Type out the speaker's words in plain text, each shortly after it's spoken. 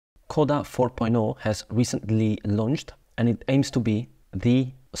Coda 4.0 has recently launched, and it aims to be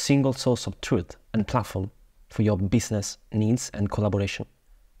the single source of truth and platform for your business needs and collaboration.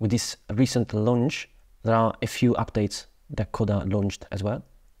 With this recent launch, there are a few updates that Coda launched as well.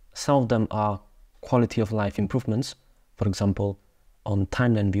 Some of them are quality of life improvements, for example, on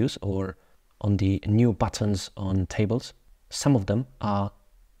timeline views or on the new buttons on tables. Some of them are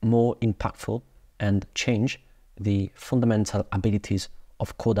more impactful and change the fundamental abilities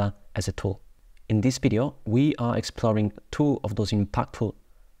of Coda as a tool. In this video, we are exploring two of those impactful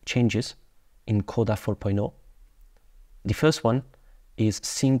changes in Coda 4.0. The first one is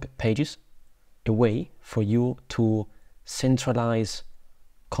sync pages, a way for you to centralize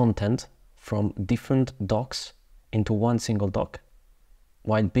content from different docs into one single doc,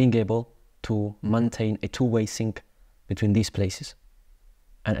 while being able to maintain a two-way sync between these places,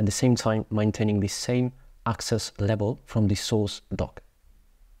 and at the same time maintaining the same access level from the source doc.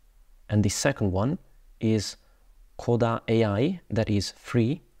 And the second one is Coda AI, that is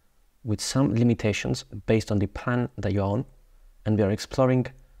free with some limitations based on the plan that you're on, and we are exploring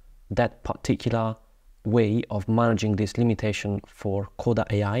that particular way of managing this limitation for Coda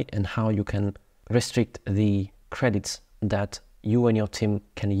AI and how you can restrict the credits that you and your team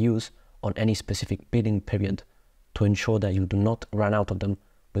can use on any specific billing period to ensure that you do not run out of them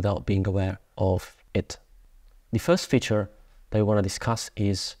without being aware of it. The first feature that we want to discuss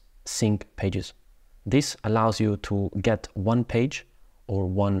is sync pages. This allows you to get one page or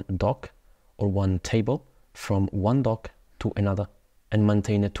one doc or one table from one doc to another and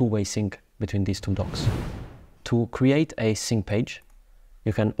maintain a two-way sync between these two docs. To create a sync page,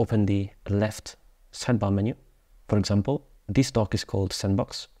 you can open the left sidebar menu. For example, this doc is called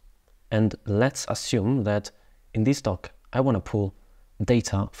Sandbox. And let's assume that in this doc, I want to pull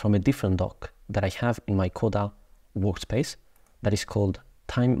data from a different doc that I have in my Coda workspace that is called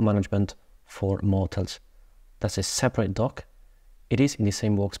Time Management for Mortals. That's a separate doc. It is in the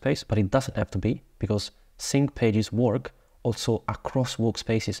same workspace, but it doesn't have to be, because sync pages work also across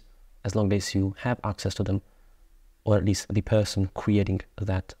workspaces as long as you have access to them, or at least the person creating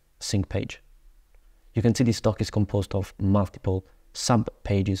that sync page. You can see this doc is composed of multiple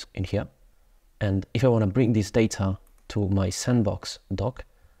sub-pages in here. And if I want to bring this data to my Sandbox doc,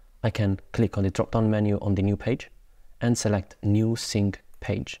 I can click on the drop-down menu on the new page and select New Sync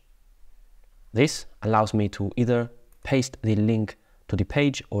Page. This allows me to either paste the link to the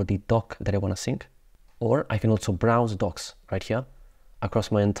page or the doc that I want to sync, or I can also browse docs right here across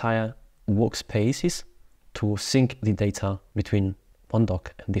my entire workspaces to sync the data between one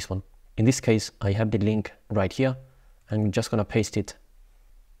doc and this one. In this case, I have the link right here. I'm just going to paste it,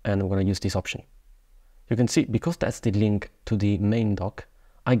 and I'm going to use this option. You can see, because that's the link to the main doc,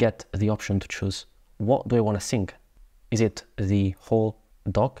 I get the option to choose what do I want to sync. Is it the whole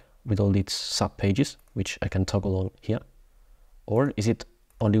doc with all its sub-pages, which I can toggle on here? Or is it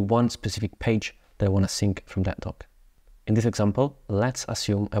only one specific page that I want to sync from that doc? In this example, let's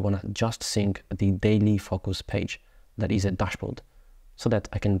assume I want to just sync the daily focus page, that is a dashboard, so that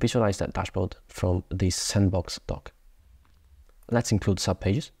I can visualize that dashboard from this Sandbox doc. Let's include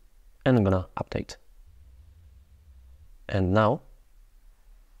sub-pages, and I'm going to update. And now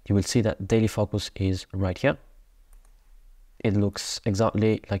you will see that daily focus is right here. It looks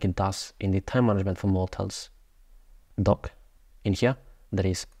exactly like it does in the Time Management for Mortals doc in here. That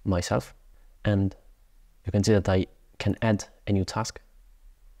is myself. And you can see that I can add a new task.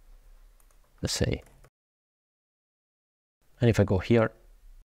 Let's say, and if I go here,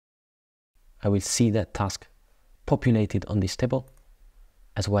 I will see that task populated on this table,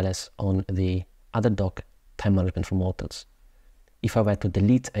 as well as on the other doc, Time Management for Mortals. If I were to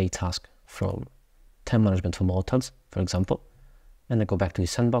delete a task from Time Management for Mortals, for example, and I go back to the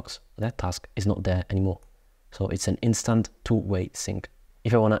Sandbox, that task is not there anymore. So it's an instant two-way sync.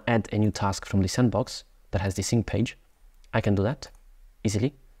 If I want to add a new task from the Sandbox that has the sync page, I can do that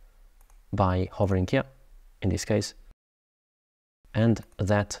easily by hovering here, in this case, and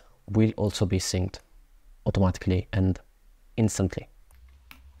that will also be synced automatically and instantly.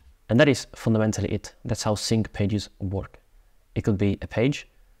 And that is fundamentally it. That's how sync pages work. It could be a page,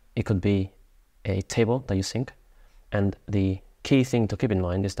 it could be a table that you sync, and the key thing to keep in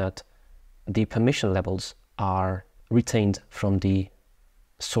mind is that the permission levels are retained from the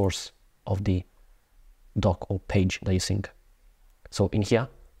source of the doc or page that you sync. So in here,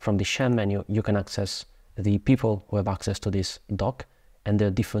 from the share menu, you can access the people who have access to this doc and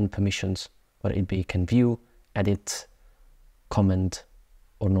their different permissions, whether it be can view, edit, comment,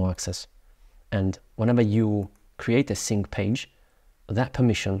 or no access. And whenever you create a sync page, that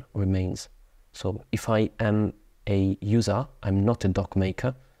permission remains. So if I am a user, I'm not a doc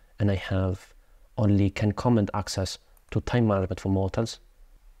maker, and I have only can comment access to time management for mortals,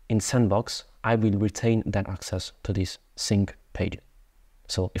 in Sandbox, I will retain that access to this sync page.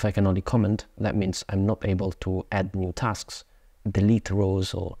 So if I can only comment, that means I'm not able to add new tasks, delete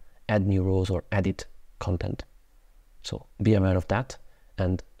rows or add new rows or edit content. So be aware of that.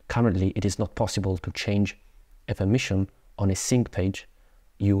 And currently it is not possible to change a permission on a sync page.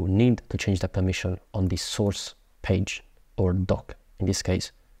 You need to change that permission on the source page or doc, in this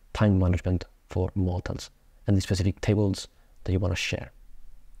case, time management for mortals, and the specific tables that you want to share.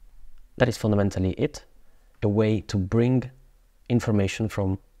 That is fundamentally it, a way to bring information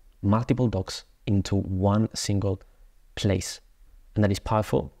from multiple docs into one single place. And that is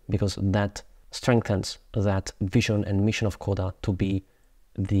powerful because that strengthens that vision and mission of Coda to be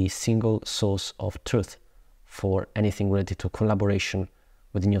the single source of truth for anything related to collaboration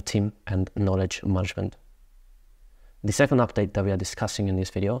within your team and knowledge management. The second update that we are discussing in this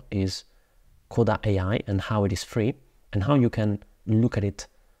video is Coda AI and how it is free and how you can look at it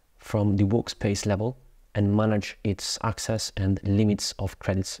from the workspace level and manage its access and limits of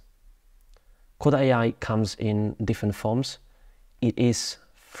credits. Coda AI comes in different forms. It is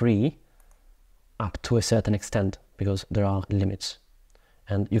free up to a certain extent because there are limits.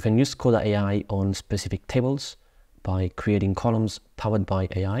 And you can use Coda AI on specific tables by creating columns powered by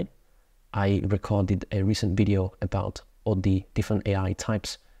AI. I recorded a recent video about all the different AI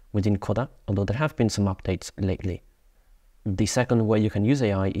types within Coda, although there have been some updates lately. The second way you can use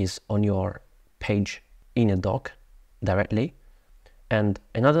AI is on your page in a doc directly. And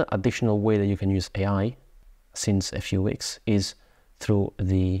another additional way that you can use AI since a few weeks is through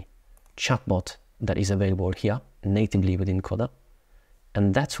the chatbot that is available here natively within Coda.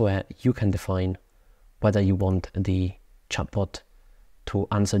 And that's where you can define whether you want the chatbot to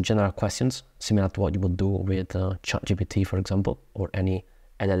answer general questions, similar to what you would do with ChatGPT, for example, or any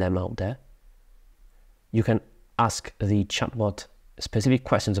LLM out there. You can ask the chatbot specific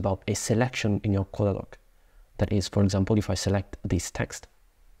questions about a selection in your Coda doc. That is, for example, if I select this text,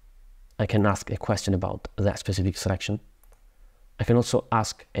 I can ask a question about that specific selection. I can also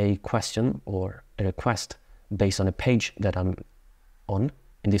ask a question or a request based on a page that I'm on.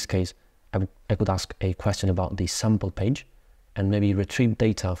 In this case, I could ask a question about the sample page and maybe retrieve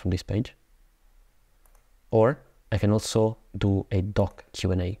data from this page. Or I can also do a doc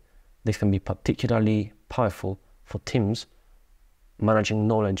Q&A. This can be particularly powerful for teams managing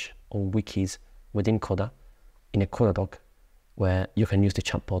knowledge on wikis within Coda in a Coda doc, where you can use the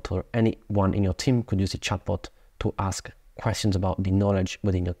chatbot, or anyone in your team could use the chatbot to ask questions about the knowledge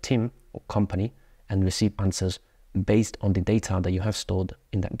within your team or company and receive answers based on the data that you have stored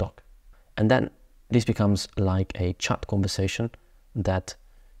in that doc. And then this becomes like a chat conversation that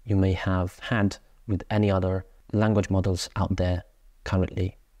you may have had with any other language models out there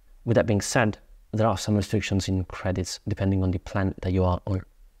currently. With that being said, there are some restrictions in credits depending on the plan that you are on.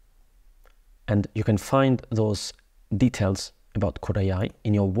 And you can find those details about Coda AI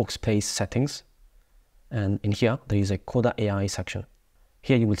in your workspace settings. And in here, there is a Coda AI section.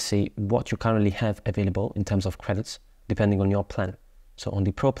 Here you will see what you currently have available in terms of credits, depending on your plan. So on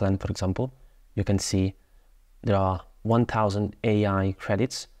the Pro plan, for example, you can see there are 1,000 AI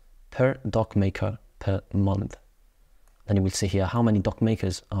credits per doc maker per month. Then you will see here how many doc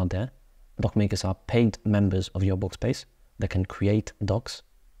makers are there. Doc makers are paid members of your workspace that can create docs.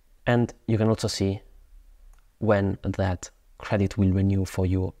 And you can also see when that credit will renew for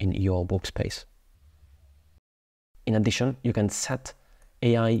you in your workspace. In addition, you can set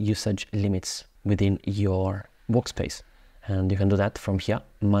AI usage limits within your workspace. And you can do that from here,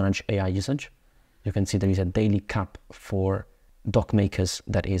 manage AI usage. You can see there is a daily cap for doc makers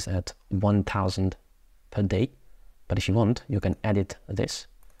that is at 1,000 per day. But if you want, you can edit this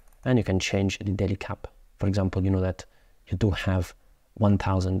and you can change the daily cap. For example, you know that you do have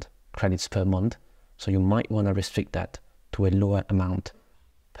 1,000 credits per month, so you might want to restrict that to a lower amount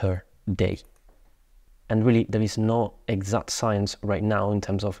per day. And really, there is no exact science right now in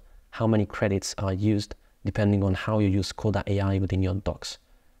terms of how many credits are used depending on how you use Coda AI within your docs.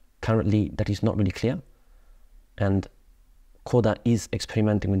 Currently, that is not really clear, and Coda is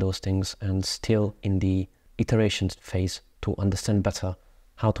experimenting with those things and still in the iterations phase to understand better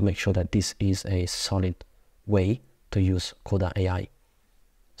how to make sure that this is a solid way to use Coda AI.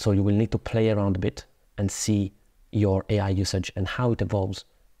 So you will need to play around a bit and see your AI usage and how it evolves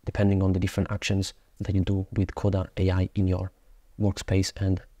depending on the different actions that you do with Coda AI in your workspace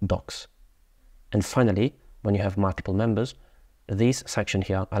and docs. And finally, when you have multiple members, this section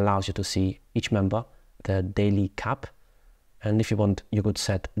here allows you to see each member, the daily cap. And if you want, you could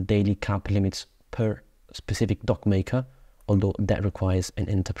set daily cap limits per specific doc maker although that requires an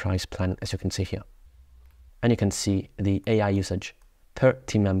enterprise plan, as you can see here. And you can see the AI usage per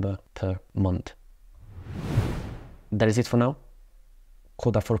team member per month. That is it for now.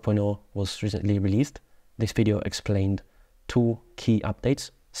 Coda 4.0 was recently released. This video explained 2 key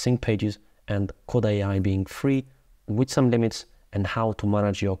updates, sync pages and Coda AI being free with some limits, and how to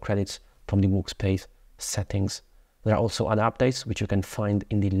manage your credits from the workspace settings. There are also other updates which you can find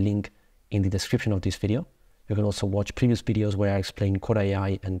in the link in the description of this video. You can also watch previous videos where I explain Coda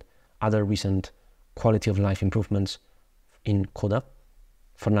AI and other recent quality of life improvements in Coda.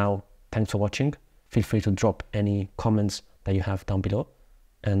 For now, thanks for watching. Feel free to drop any comments that you have down below,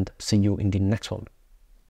 and see you in the next one.